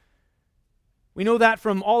ton. We know that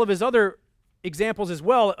from all of his other examples as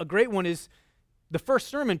well. A great one is the first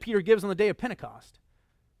sermon Peter gives on the day of Pentecost.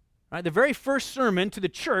 Right, the very first sermon to the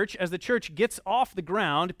church, as the church gets off the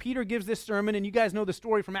ground, Peter gives this sermon, and you guys know the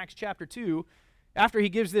story from Acts chapter 2. After he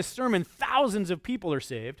gives this sermon, thousands of people are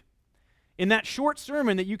saved. In that short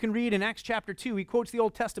sermon that you can read in Acts chapter 2, he quotes the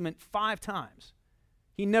Old Testament 5 times.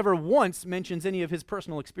 He never once mentions any of his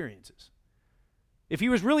personal experiences. If he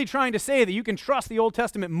was really trying to say that you can trust the Old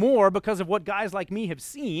Testament more because of what guys like me have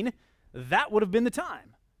seen, that would have been the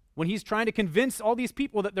time when he's trying to convince all these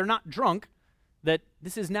people that they're not drunk, that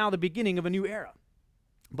this is now the beginning of a new era.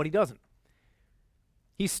 But he doesn't.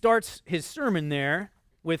 He starts his sermon there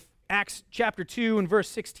with Acts chapter 2 and verse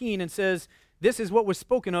 16 and says, this is what was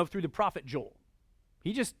spoken of through the prophet Joel.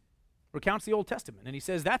 He just recounts the Old Testament, and he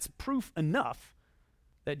says that's proof enough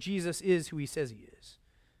that Jesus is who he says he is.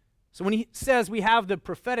 So when he says we have the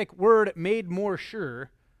prophetic word made more sure,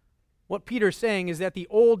 what Peter's saying is that the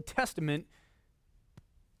Old Testament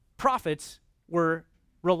prophets were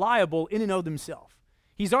reliable in and of themselves.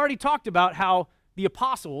 He's already talked about how the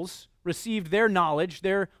apostles received their knowledge,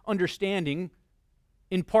 their understanding,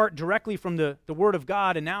 in part directly from the Word of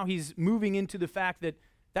God, and now he's moving into the fact that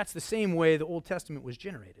that's the same way the Old Testament was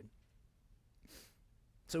generated.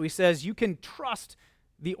 So he says you can trust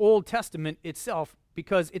the Old Testament itself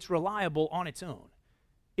because it's reliable on its own.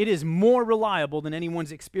 It is more reliable than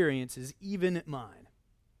anyone's experiences, even mine.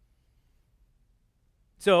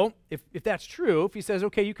 So, if that's true, if he says,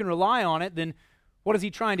 okay, you can rely on it, then what is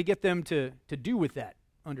he trying to get them to do with that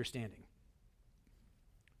understanding?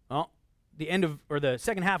 Well, the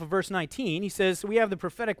second half of verse 19, he says, so we have the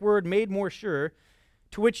prophetic word made more sure,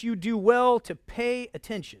 to which you do well to pay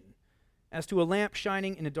attention, as to a lamp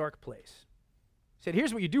shining in a dark place. He said,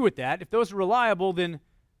 here's what you do with that. If those are reliable, then,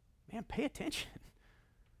 man, pay attention.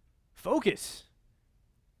 Focus.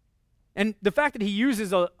 And the fact that he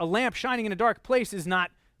uses a lamp shining in a dark place is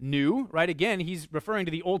not new, right? Again, he's referring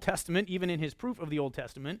to the Old Testament, even in his proof of the Old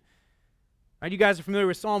Testament. Right? You guys are familiar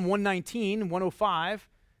with Psalm 119, 105.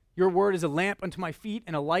 Your word is a lamp unto my feet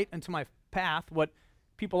and a light unto my path. What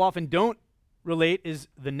people often don't relate is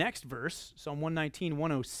the next verse, Psalm 119,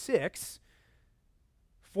 106.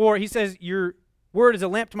 For he says, your word is a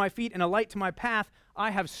lamp to my feet and a light to my path.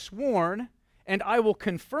 I have sworn, and I will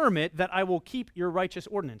confirm it, that I will keep your righteous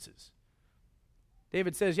ordinances.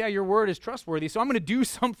 David says, yeah, your word is trustworthy, so I'm going to do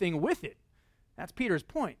something with it. That's Peter's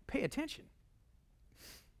point. Pay attention.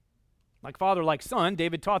 Like father, like son,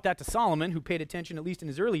 David taught that to Solomon, who paid attention at least in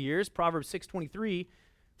his early years. Proverbs 6:23,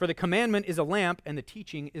 for the commandment is a lamp and the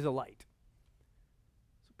teaching is a light.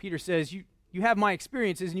 So Peter says, you have my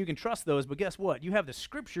experiences and you can trust those, but guess what? You have the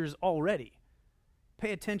scriptures already.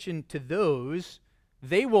 Pay attention to those.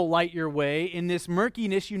 They will light your way in this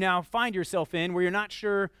murkiness you now find yourself in where you're not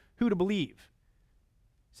sure who to believe.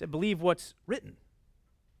 He said, believe what's written.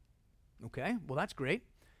 Okay, well, that's great.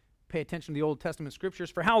 Pay attention to the Old Testament scriptures.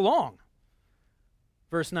 For how long?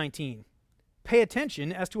 Verse 19. Pay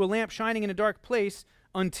attention as to a lamp shining in a dark place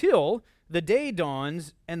until the day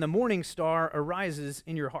dawns and the morning star arises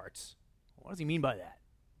in your hearts. What does he mean by that?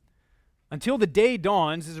 Until the day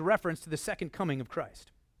dawns is a reference to the second coming of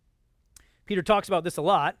Christ. Peter talks about this a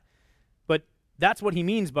lot, but that's what he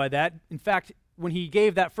means by that. In fact, when he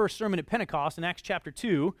gave that first sermon at Pentecost in Acts chapter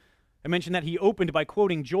 2, I mentioned that he opened by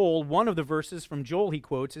quoting Joel. One of the verses from Joel he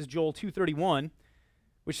quotes is Joel 2:31,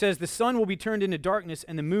 which says, the sun will be turned into darkness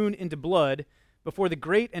and the moon into blood before the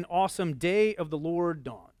great and awesome day of the Lord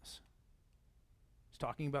dawns. He's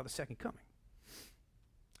talking about the second coming.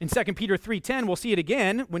 In 2 Peter 3:10, we'll see it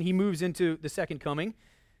again when he moves into the second coming.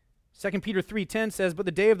 2 Peter 3:10 says, but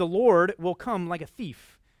the day of the Lord will come like a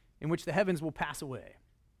thief, in which the heavens will pass away.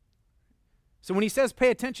 So when he says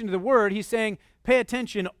pay attention to the word, he's saying pay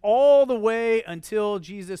attention all the way until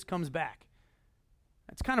Jesus comes back.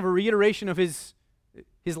 That's kind of a reiteration of his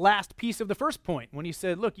last piece of the first point when he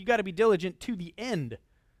said, look, you got to be diligent to the end.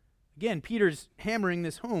 Again, Peter's hammering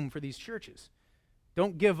this home for these churches.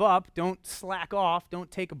 Don't give up, don't slack off,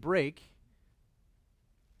 don't take a break.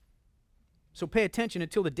 So pay attention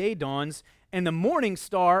until the day dawns and the morning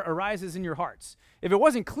star arises in your hearts. If it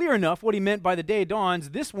wasn't clear enough what he meant by the day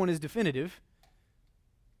dawns, this one is definitive.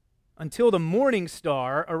 until the morning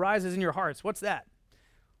star arises in your hearts. What's that?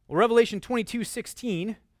 Well, Revelation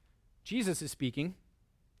 22:16, Jesus is speaking.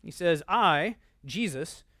 He says, I,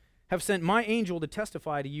 Jesus, have sent my angel to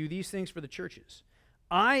testify to you these things for the churches.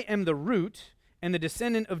 I am the root and the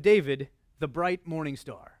descendant of David, the bright morning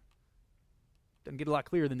star. Doesn't get a lot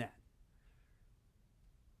clearer than that.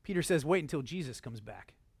 Peter says, wait until Jesus comes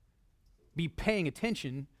back. Be paying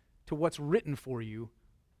attention to what's written for you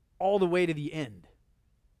all the way to the end.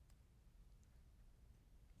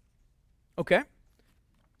 Okay,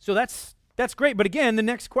 so that's great. But again, the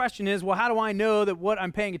next question is, well, how do I know that what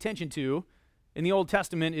I'm paying attention to in the Old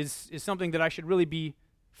Testament is something that I should really be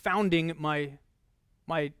founding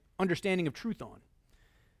my understanding of truth on?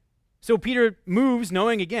 So Peter moves,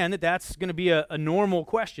 knowing again that that's going to be a normal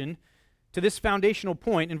question, to this foundational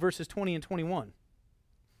point in verses 20 and 21.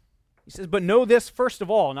 He says, but know this first of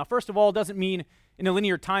all. Now, first of all doesn't mean in a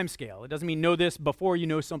linear time scale. It doesn't mean know this before you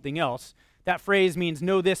know something else. That phrase means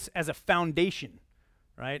know this as a foundation,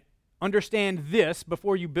 right? Understand this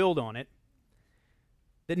before you build on it,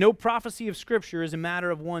 that no prophecy of Scripture is a matter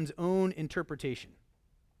of one's own interpretation.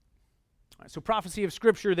 All right, so prophecy of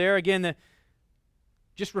Scripture there, again,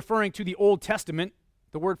 just referring to the Old Testament.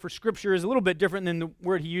 The word for Scripture is a little bit different than the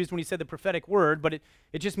word he used when he said the prophetic word, but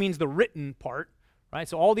it just means the written part, right?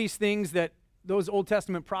 So all these things that those Old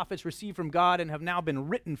Testament prophets received from God and have now been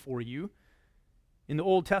written for you in the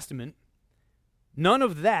Old Testament, none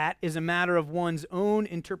of that is a matter of one's own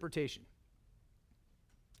interpretation.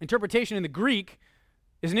 Interpretation in the Greek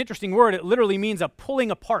is an interesting word. It literally means a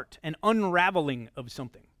pulling apart, an unraveling of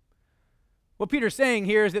something. What Peter's saying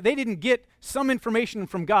here is that they didn't get some information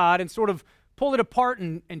from God and sort of pull it apart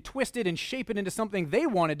and twist it and shape it into something they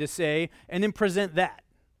wanted to say and then present that.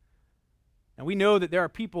 And we know that there are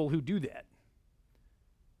people who do that.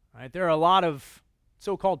 Right? There are a lot of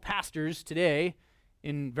so-called pastors today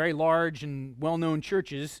in very large and well-known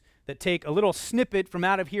churches that take a little snippet from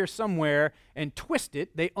out of here somewhere and twist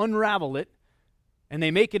it, they unravel it, and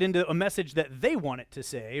they make it into a message that they want it to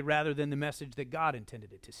say rather than the message that God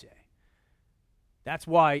intended it to say. That's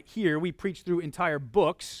why here we preach through entire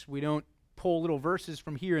books. We don't pull little verses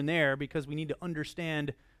from here and there because we need to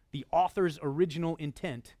understand the author's original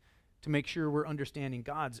intent to make sure we're understanding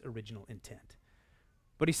God's original intent.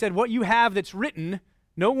 But he said, what you have that's written,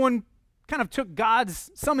 no one kind of took God's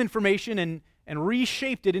some information and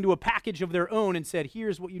reshaped it into a package of their own and said,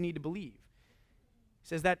 here's what you need to believe. He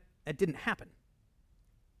says that didn't happen.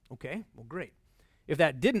 Okay, well, great. If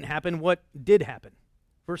that didn't happen, what did happen?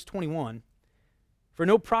 Verse 21, for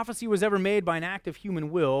no prophecy was ever made by an act of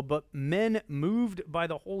human will, but men moved by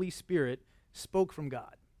the Holy Spirit spoke from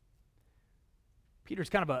God. Peter's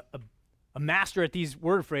kind of a master at these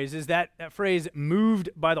word phrases. That phrase, moved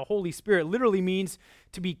by the Holy Spirit, literally means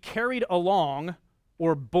to be carried along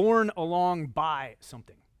or borne along by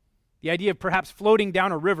something. The idea of perhaps floating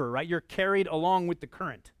down a river, right? You're carried along with the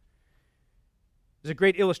current. There's a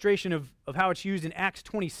great illustration of how it's used in Acts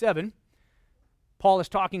 27. Paul is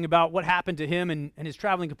talking about what happened to him and his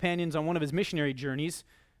traveling companions on one of his missionary journeys.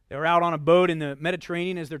 They were out on a boat in the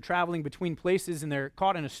Mediterranean as they're traveling between places, and they're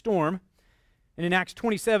caught in a storm. And in Acts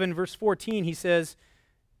 27, verse 14, he says,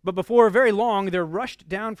 but before very long there rushed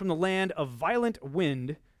down from the land a violent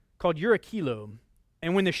wind called Eurykilo.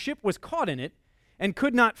 And when the ship was caught in it and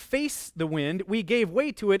could not face the wind, we gave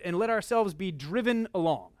way to it and let ourselves be driven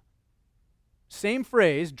along. Same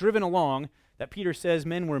phrase, driven along, that Peter says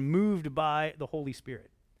men were moved by the Holy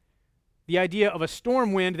Spirit. The idea of a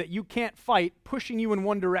storm wind that you can't fight pushing you in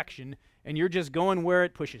one direction and you're just going where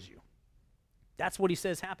it pushes you. That's what he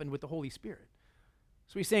says happened with the Holy Spirit.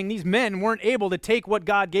 So he's saying these men weren't able to take what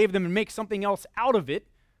God gave them and make something else out of it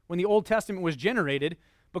when the Old Testament was generated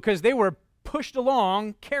because they were pushed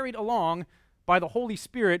along, carried along by the Holy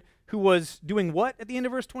Spirit who was doing what at the end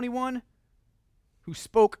of verse 21? Who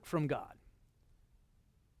spoke from God.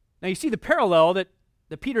 Now you see the parallel that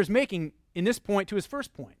Peter's making in this point to his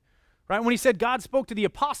first point, right? When he said God spoke to the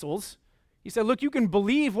apostles, he said, look, you can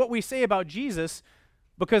believe what we say about Jesus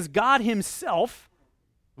because God himself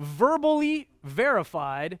verbally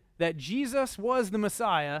verified that Jesus was the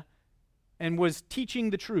Messiah and was teaching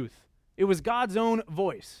the truth. It was God's own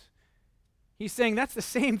voice. He's saying that's the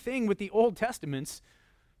same thing with the Old Testaments.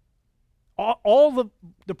 All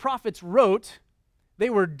the prophets wrote. They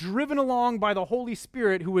were driven along by the Holy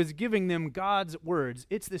Spirit who was giving them God's words.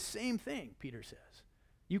 It's the same thing, Peter says.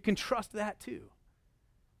 You can trust that too.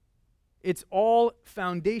 It's all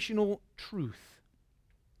foundational truth.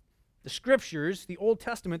 The Scriptures, the Old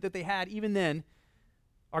Testament that they had even then,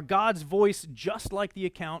 are God's voice just like the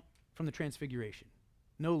account from the Transfiguration.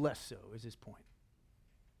 No less so is his point.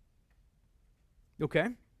 Okay?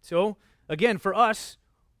 So, again, for us,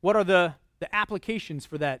 what are the applications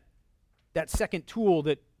for that second tool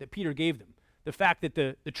that Peter gave them? The fact that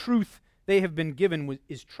the truth they have been given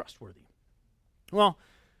is trustworthy. Well,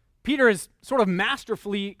 Peter has sort of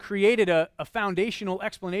masterfully created a foundational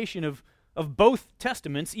explanation of both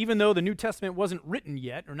testaments, even though the New Testament wasn't written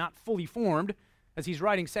yet or not fully formed as he's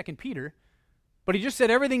writing 2 Peter. But he just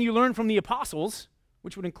said everything you learn from the apostles,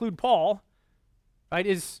 which would include Paul, right,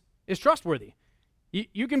 is trustworthy.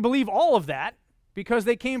 You can believe all of that because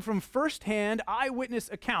they came from firsthand eyewitness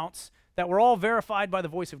accounts that were all verified by the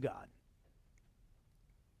voice of God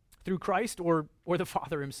through Christ or the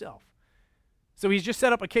Father himself. So he's just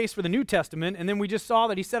set up a case for the New Testament, and then we just saw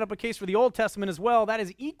that he set up a case for the Old Testament as well. That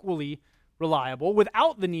is equally reliable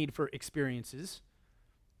without the need for experiences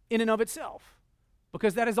in and of itself,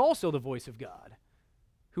 because that is also the voice of God,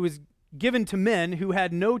 who is given to men who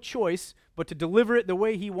had no choice but to deliver it the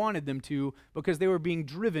way he wanted them to, because they were being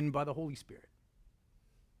driven by the Holy Spirit.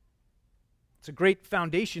 It's a great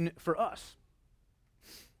foundation for us.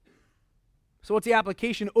 So what's the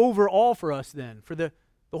application overall for us then, for the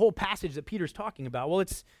whole passage that Peter's talking about? Well,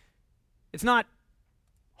 it's not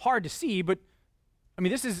hard to see, but I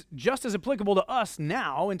mean, this is just as applicable to us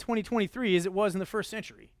now in 2023 as it was in the first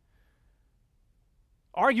century.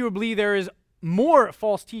 Arguably, there is more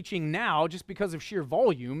false teaching now just because of sheer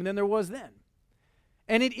volume than there was then.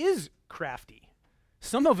 And it is crafty.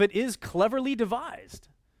 Some of it is cleverly devised.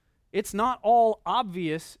 It's not all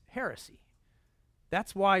obvious heresy.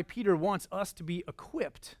 That's why Peter wants us to be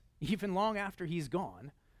equipped, even long after he's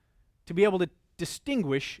gone, to be able to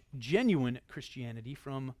distinguish genuine Christianity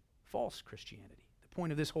from false Christianity, the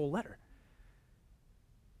point of this whole letter.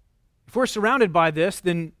 If we're surrounded by this,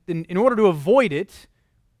 then in order to avoid it,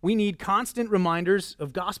 we need constant reminders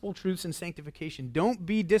of gospel truths and sanctification. Don't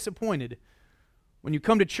be disappointed when you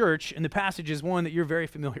come to church and the passage is one that you're very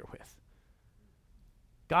familiar with.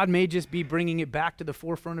 God may just be bringing it back to the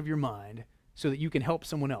forefront of your mind so that you can help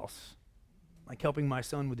someone else, like helping my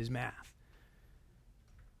son with his math.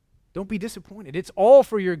 Don't be disappointed. It's all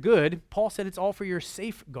for your good. Paul said it's all for your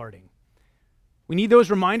safeguarding. We need those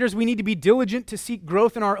reminders. We need to be diligent to seek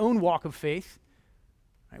growth in our own walk of faith.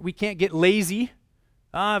 Right? We can't get lazy.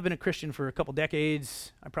 I've been a Christian for a couple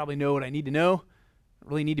decades. I probably know what I need to know. I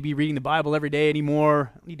don't really need to be reading the Bible every day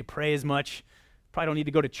anymore. I don't need to pray as much. Probably don't need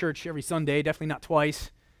to go to church every Sunday, definitely not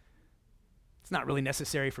twice. It's not really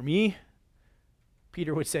necessary for me.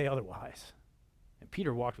 Peter would say otherwise. And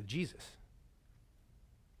Peter walked with Jesus.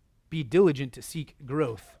 Be diligent to seek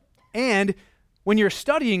growth. And when you're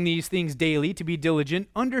studying these things daily, to be diligent,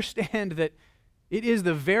 understand that it is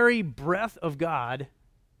the very breath of God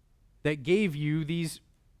that gave you these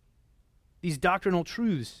doctrinal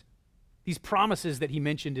truths, these promises that he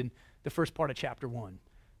mentioned in the first part of chapter 1,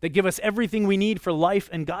 that give us everything we need for life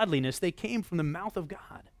and godliness. They came from the mouth of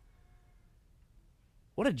God.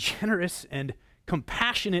 What a generous and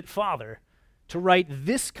compassionate father to write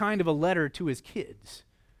this kind of a letter to his kids,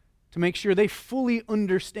 to make sure they fully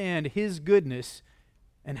understand his goodness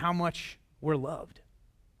and how much we're loved.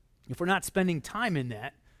 If we're not spending time in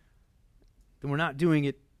that, then we're not doing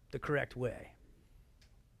it the correct way.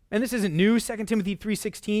 And this isn't new. 2 Timothy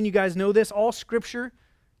 3:16, you guys know this. All Scripture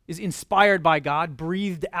is inspired by God,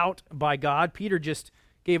 breathed out by God. Peter just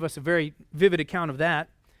gave us a very vivid account of that.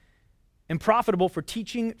 And profitable for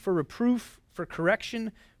teaching, for reproof, for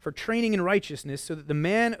correction, for training in righteousness, so that the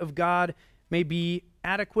man of God may be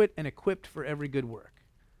adequate and equipped for every good work.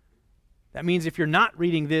 That means if you're not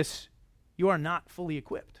reading this, you are not fully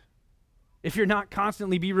equipped. If you're not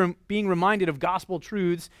constantly being reminded of gospel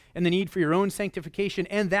truths and the need for your own sanctification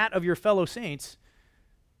and that of your fellow saints,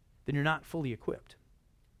 then you're not fully equipped.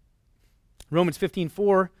 Romans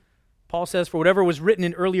 15:4, Paul says, "For whatever was written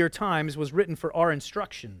in earlier times was written for our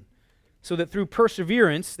instruction, so that through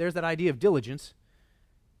perseverance," there's that idea of diligence,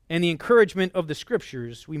 "and the encouragement of the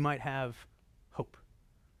Scriptures, we might have hope."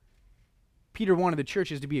 Peter wanted the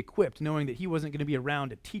churches to be equipped, knowing that he wasn't going to be around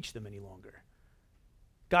to teach them any longer.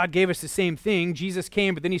 God gave us the same thing. Jesus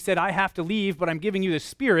came, but then he said, I have to leave, but I'm giving you the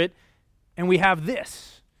Spirit, and we have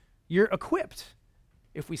this. You're equipped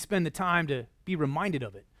if we spend the time to be reminded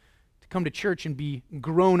of it, to come to church and be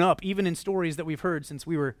grown up, even in stories that we've heard since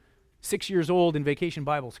we were 6 years old in Vacation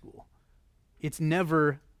Bible School. It's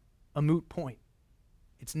never a moot point.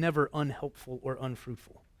 It's never unhelpful or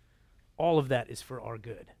unfruitful. All of that is for our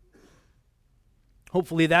good.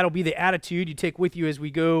 Hopefully that'll be the attitude you take with you as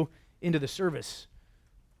we go into the service.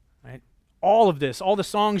 Right? All of this, all the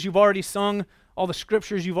songs you've already sung, all the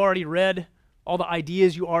scriptures you've already read, all the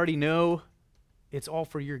ideas you already know, it's all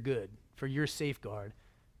for your good, for your safeguard,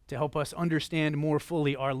 to help us understand more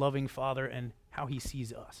fully our loving Father and how he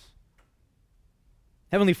sees us.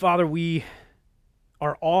 Heavenly Father, we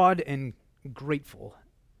are awed and grateful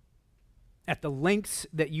at the lengths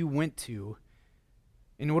that you went to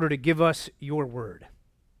in order to give us your word.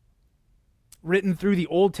 Written through the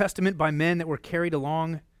Old Testament by men that were carried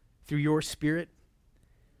along through your Spirit,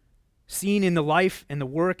 seen in the life and the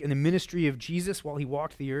work and the ministry of Jesus while he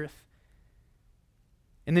walked the earth,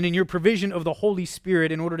 and then in your provision of the Holy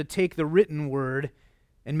Spirit in order to take the written word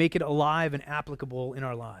and make it alive and applicable in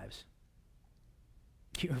our lives.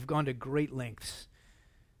 You have gone to great lengths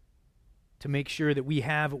to make sure that we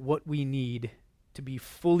have what we need to be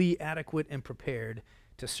fully adequate and prepared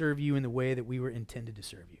to serve you in the way that we were intended to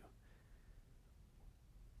serve you.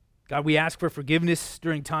 God, we ask for forgiveness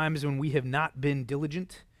during times when we have not been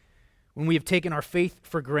diligent, when we have taken our faith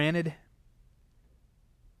for granted,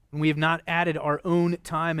 when we have not added our own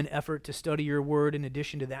time and effort to study your word in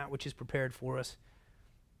addition to that which is prepared for us.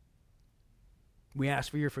 We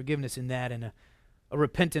ask for your forgiveness in that and a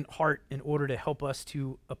repentant heart in order to help us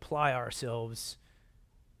to apply ourselves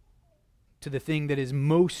to the thing that is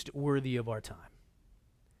most worthy of our time.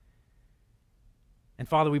 And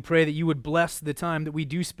Father, we pray that you would bless the time that we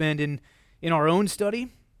do spend in our own study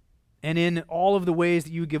and in all of the ways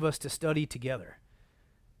that you give us to study together.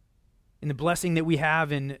 In the blessing that we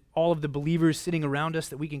have in all of the believers sitting around us,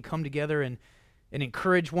 that we can come together and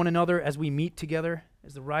encourage one another as we meet together,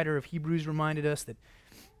 as the writer of Hebrews reminded us, that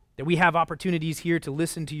we have opportunities here to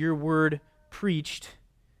listen to your word preached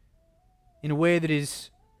in a way that is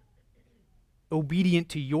obedient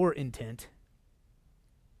to your intent.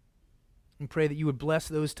 And pray that you would bless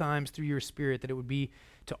those times through your Spirit, that it would be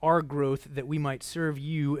to our growth, that we might serve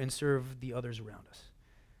you and serve the others around us.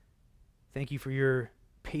 Thank you for your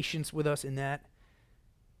patience with us in that,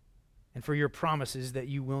 and for your promises that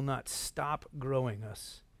you will not stop growing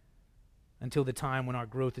us until the time when our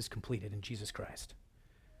growth is completed in Jesus Christ.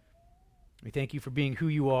 We thank you for being who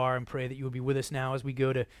you are and pray that you would be with us now as we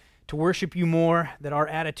go to worship you more, that our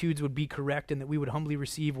attitudes would be correct, and that we would humbly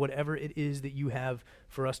receive whatever it is that you have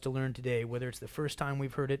for us to learn today, whether it's the first time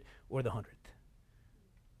we've heard it or the 100th.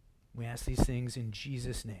 We ask these things in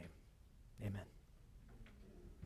Jesus' name. Amen.